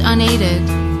left unaided.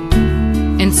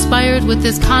 Inspired with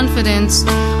this confidence,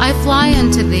 I fly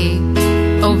unto thee,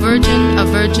 O Virgin of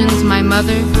Virgins, my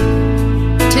Mother.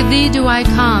 To thee do I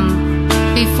come,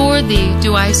 before thee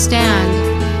do I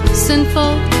stand, sinful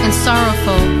and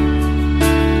sorrowful.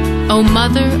 O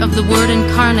Mother of the Word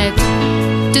incarnate,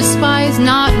 despise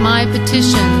not my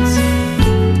petitions,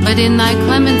 but in thy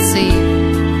clemency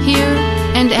Hear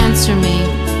and answer me.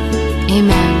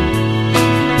 Amen.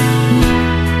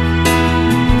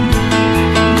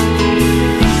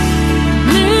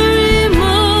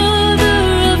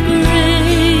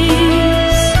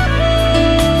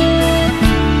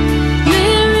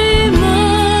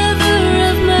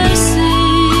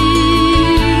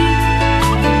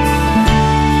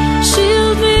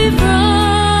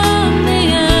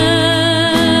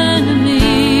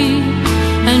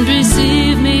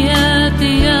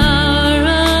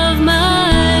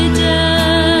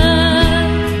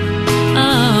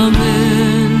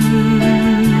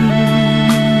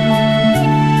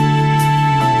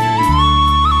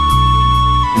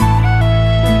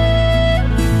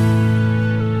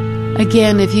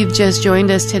 Again, if you've just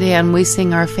joined us today on We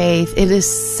Sing Our Faith, it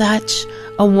is such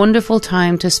a wonderful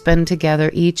time to spend together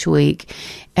each week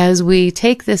as we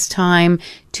take this time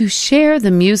to share the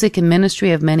music and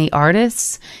ministry of many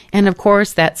artists. And of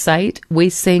course, that site,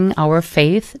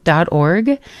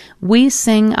 wesingourfaith.org.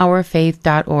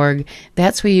 wesingourfaith.org.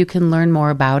 That's where you can learn more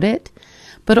about it.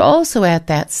 But also at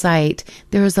that site,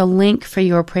 there is a link for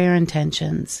your prayer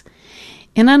intentions.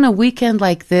 And on a weekend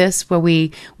like this, where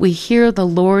we hear the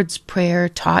Lord's Prayer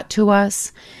taught to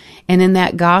us, and in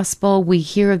that gospel, we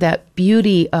hear that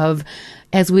beauty of,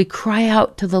 as we cry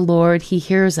out to the Lord, He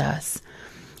hears us.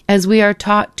 As we are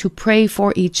taught to pray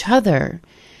for each other,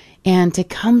 and to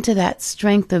come to that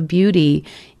strength of beauty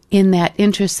in that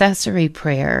intercessory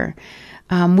prayer,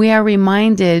 we are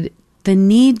reminded the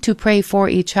need to pray for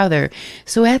each other.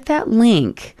 So at that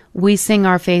link,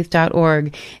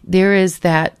 wesingourfaith.org, there is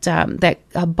that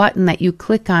a button that you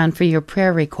click on for your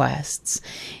prayer requests.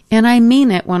 And I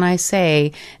mean it when I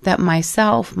say that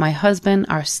myself, my husband,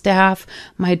 our staff,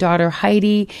 my daughter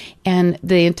Heidi, and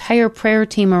the entire prayer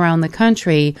team around the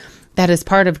country that is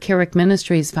part of Carrick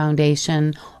Ministries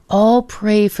Foundation all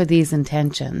pray for these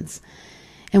intentions.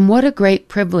 And what a great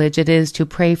privilege it is to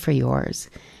pray for yours.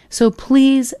 So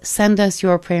please send us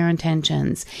your prayer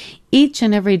intentions each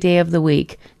and every day of the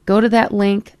week. Go to that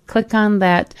link, click on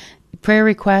that prayer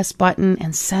request button,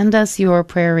 and send us your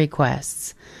prayer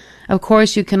requests. Of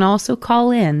course, you can also call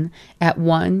in at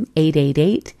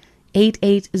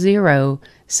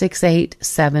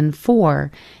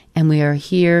 1-888-880-6874, and we are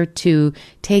here to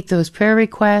take those prayer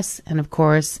requests and, of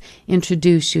course,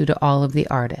 introduce you to all of the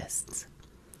artists.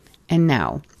 And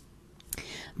now,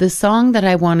 the song that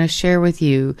I want to share with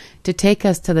you to take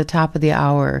us to the top of the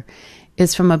hour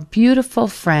is from a beautiful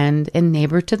friend and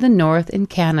neighbor to the north in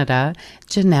Canada,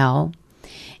 Janelle,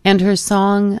 and her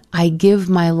song, I Give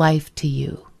My Life to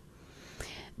You.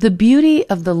 The beauty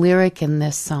of the lyric in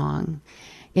this song,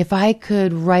 if I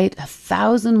could write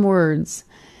 1,000 words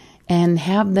and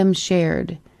have them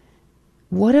shared,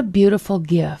 what a beautiful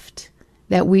gift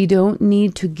that we don't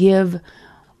need to give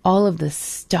all of the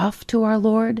stuff to our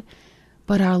Lord,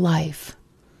 but our life.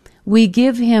 We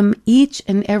give Him each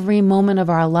and every moment of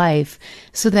our life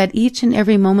so that each and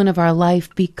every moment of our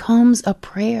life becomes a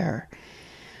prayer.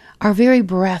 Our very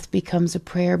breath becomes a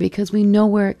prayer because we know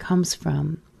where it comes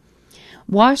from.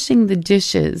 Washing the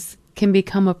dishes can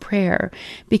become a prayer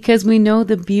because we know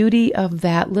the beauty of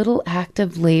that little act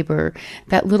of labor,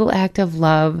 that little act of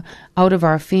love out of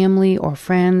our family or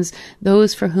friends,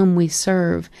 those for whom we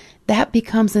serve. That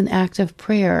becomes an act of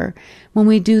prayer when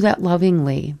we do that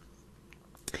lovingly.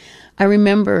 I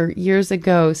remember years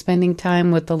ago spending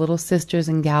time with the Little Sisters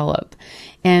in Gallup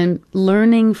and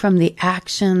learning from the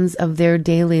actions of their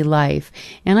daily life.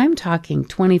 And I'm talking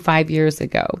 25 years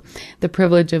ago, the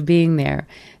privilege of being there.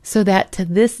 So that to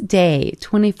this day,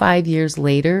 25 years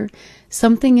later,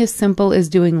 something as simple as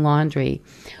doing laundry.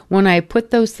 When I put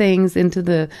those things into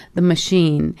the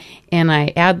machine and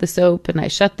I add the soap and I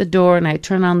shut the door and I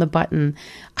turn on the button,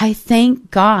 I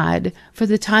thank God for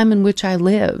the time in which I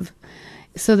live,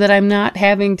 so that I'm not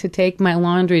having to take my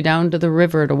laundry down to the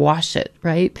river to wash it,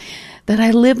 right? That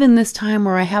I live in this time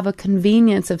where I have a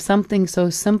convenience of something so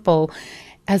simple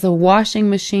as a washing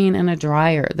machine and a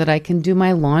dryer that I can do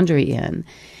my laundry in.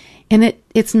 And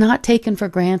it's not taken for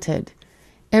granted.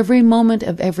 Every moment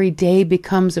of every day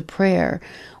becomes a prayer,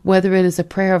 whether it is a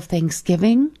prayer of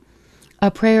thanksgiving,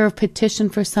 a prayer of petition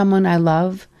for someone I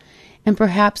love, and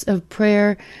perhaps a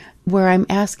prayer where I'm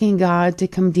asking God to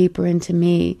come deeper into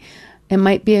me. It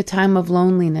might be a time of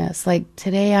loneliness. Like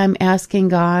today I'm asking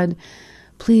God,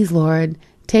 please, Lord,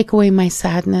 take away my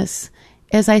sadness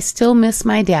as I still miss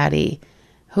my daddy,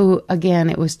 who, again,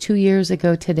 it was 2 years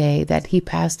ago today that he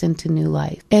passed into new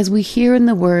life. As we hear in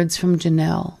the words from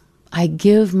Janelle, I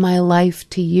give my life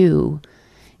to you.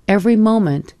 Every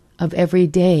moment of every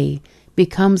day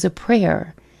becomes a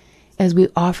prayer as we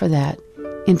offer that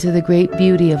into the great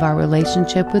beauty of our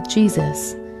relationship with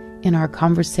Jesus in our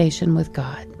conversation with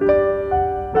God.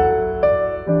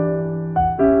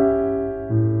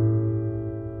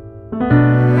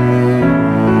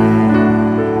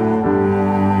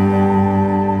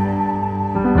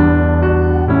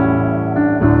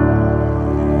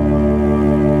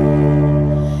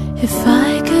 If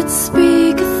I could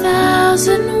speak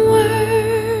 1,000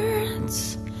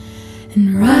 words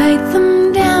and write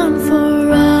them down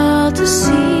for all to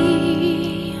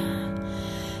see,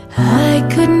 I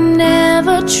could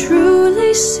never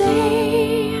truly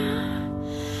say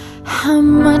how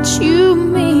much you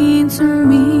mean to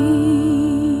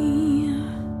me.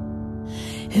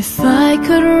 If I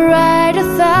could write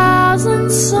 1,000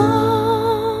 songs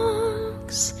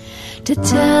to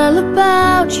tell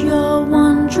about your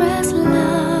wondrous love,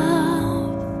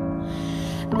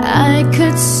 I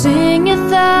could sing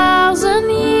 1,000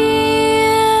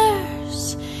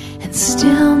 years and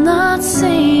still not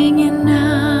sing enough.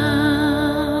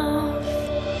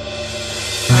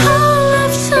 All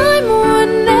of time would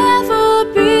never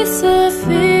be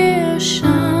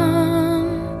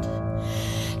sufficient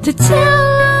to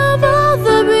tell of all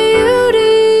the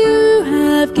beauty you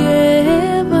have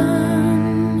given,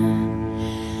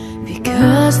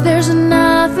 because there's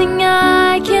nothing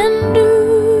I can do.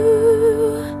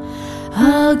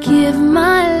 I'll give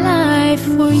my life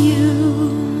for you.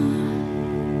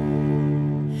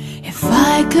 If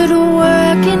I could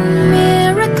work in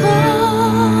miracles,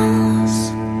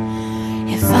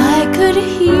 if I could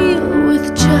heal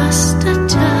with just a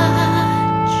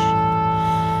touch,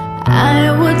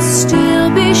 I would still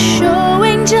be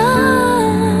showing just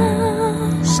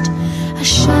a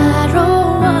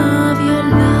shadow of your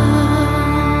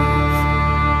love.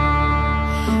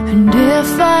 And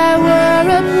if I were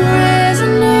a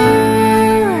prisoner,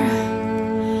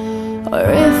 or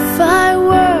if I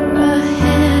were a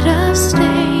head of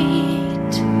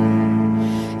state,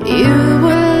 you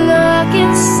would look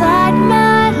inside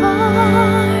my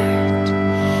heart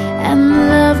and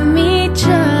love me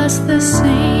just the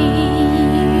same.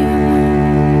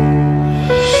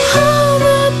 All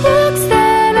the books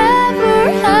that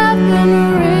ever have been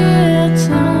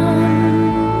written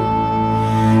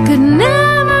could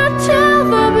never tell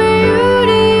the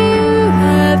beauty you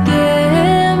have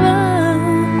given,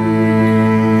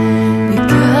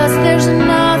 because there's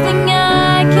nothing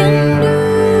I can do.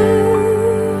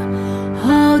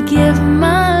 I'll give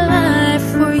my life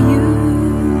for you.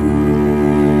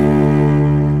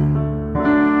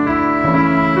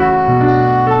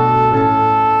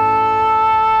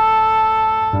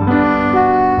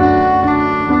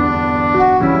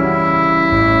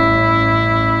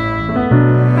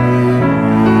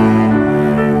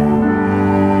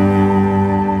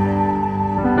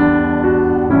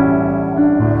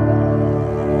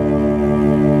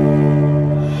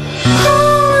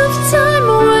 All of time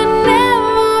would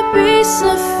never be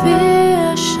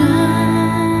sufficient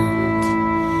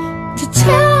to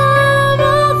tell of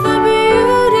all the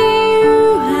beauty you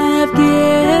have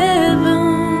given,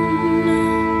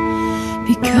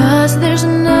 because there's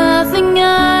nothing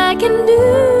I can do.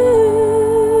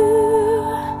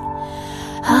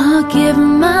 I'll give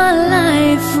my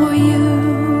life for you,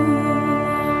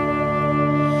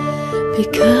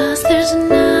 because there's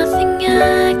nothing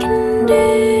I can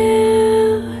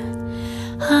do.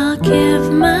 I'll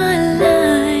give my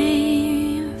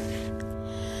life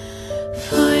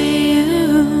for you.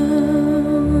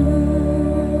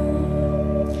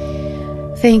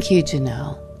 Thank you,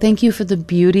 Janelle. Thank you for the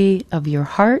beauty of your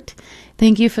heart.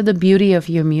 Thank you for the beauty of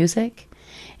your music.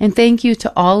 And thank you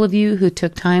to all of you who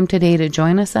took time today to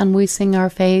join us on We Sing Our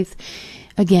Faith.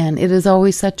 Again, it is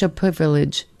always such a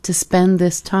privilege to spend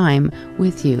this time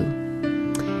with you.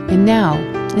 And now,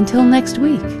 until next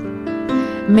week,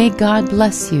 may God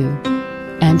bless you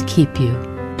and keep you.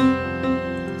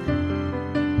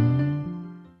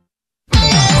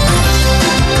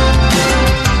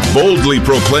 Boldly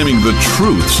proclaiming the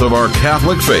truths of our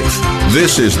Catholic faith.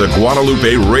 This is the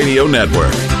Guadalupe Radio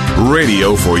Network.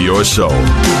 Radio for your soul.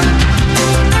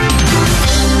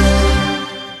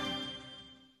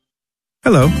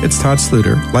 Hello, it's Todd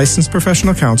Sluter, licensed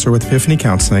professional counselor with Epiphany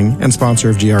Counseling and sponsor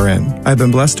of GRN. I've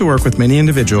been blessed to work with many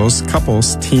individuals,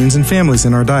 couples, teens, and families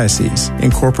in our diocese,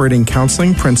 incorporating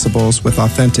counseling principles with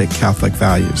authentic Catholic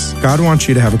values. God wants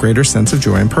you to have a greater sense of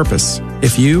joy and purpose.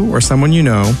 If you or someone you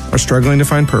know are struggling to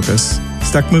find purpose,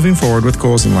 stuck moving forward with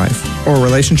goals in life, or a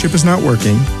relationship is not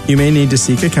working, you may need to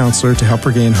seek a counselor to help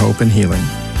regain hope and healing.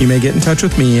 You may get in touch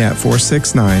with me at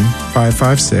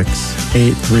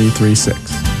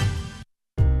 469-556-8336.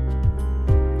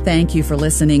 Thank you for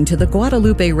listening to the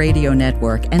Guadalupe Radio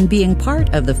Network and being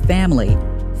part of the family.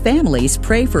 Families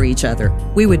pray for each other.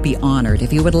 We would be honored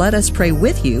if you would let us pray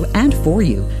with you and for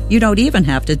you. You don't even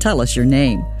have to tell us your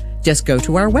name. Just go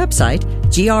to our website,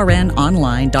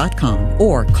 grnonline.com,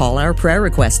 or call our prayer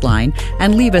request line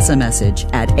and leave us a message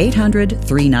at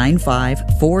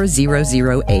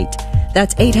 800-395-4008.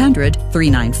 That's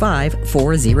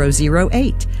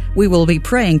 800-395-4008. We will be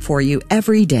praying for you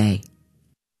every day.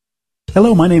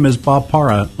 Hello, my name is Bob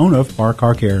Parra, owner of Parra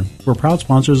Car Care. We're proud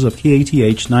sponsors of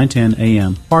KATH 910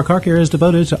 AM. Parra Car Care is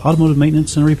devoted to automotive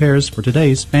maintenance and repairs for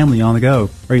today's family on the go.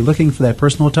 Are you looking for that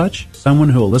personal touch? Someone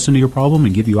who will listen to your problem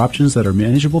and give you options that are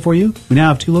manageable for you? We now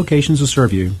have 2 locations to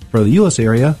serve you. For the U.S.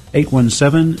 area,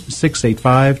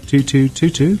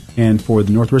 817-685-2222. And for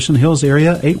the North Richland Hills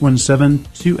area,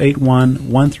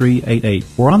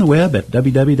 817-281-1388. We're on the web at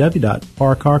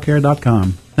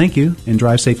www.parracarcare.com. Thank you, and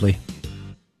drive safely.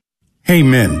 Hey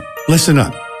men, listen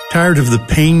up. Tired of the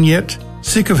pain yet?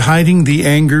 Sick of hiding the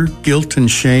anger, guilt, and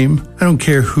shame? I don't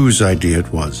care whose idea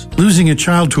it was. Losing a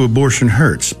child to abortion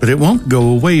hurts, but it won't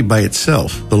go away by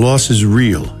itself. The loss is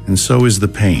real, and so is the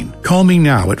pain. Call me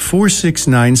now at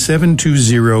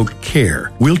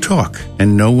 469-720-CARE. We'll talk,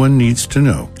 and no one needs to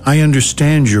know. I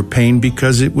understand your pain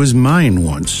because it was mine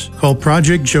once. Call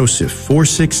Project Joseph,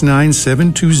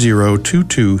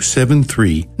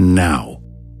 469-720-2273 now.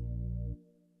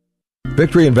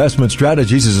 Victory Investment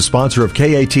Strategies is a sponsor of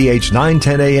KATH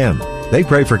 910 AM. They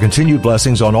pray for continued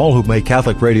blessings on all who make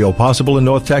Catholic radio possible in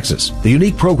North Texas. The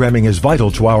unique programming is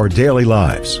vital to our daily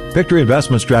lives. Victory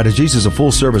Investment Strategies is a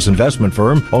full-service investment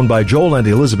firm owned by Joel and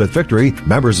Elizabeth Victory,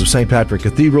 members of St. Patrick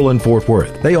Cathedral in Fort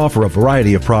Worth. They offer a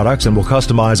variety of products and will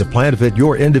customize a plan to fit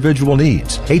your individual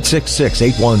needs.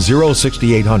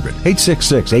 866-810-6800.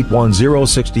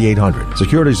 866-810-6800.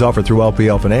 Securities offered through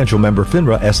LPL Financial, member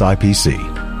FINRA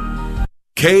SIPC.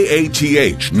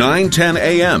 KATH 910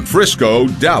 AM, Frisco,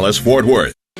 Dallas, Fort Worth.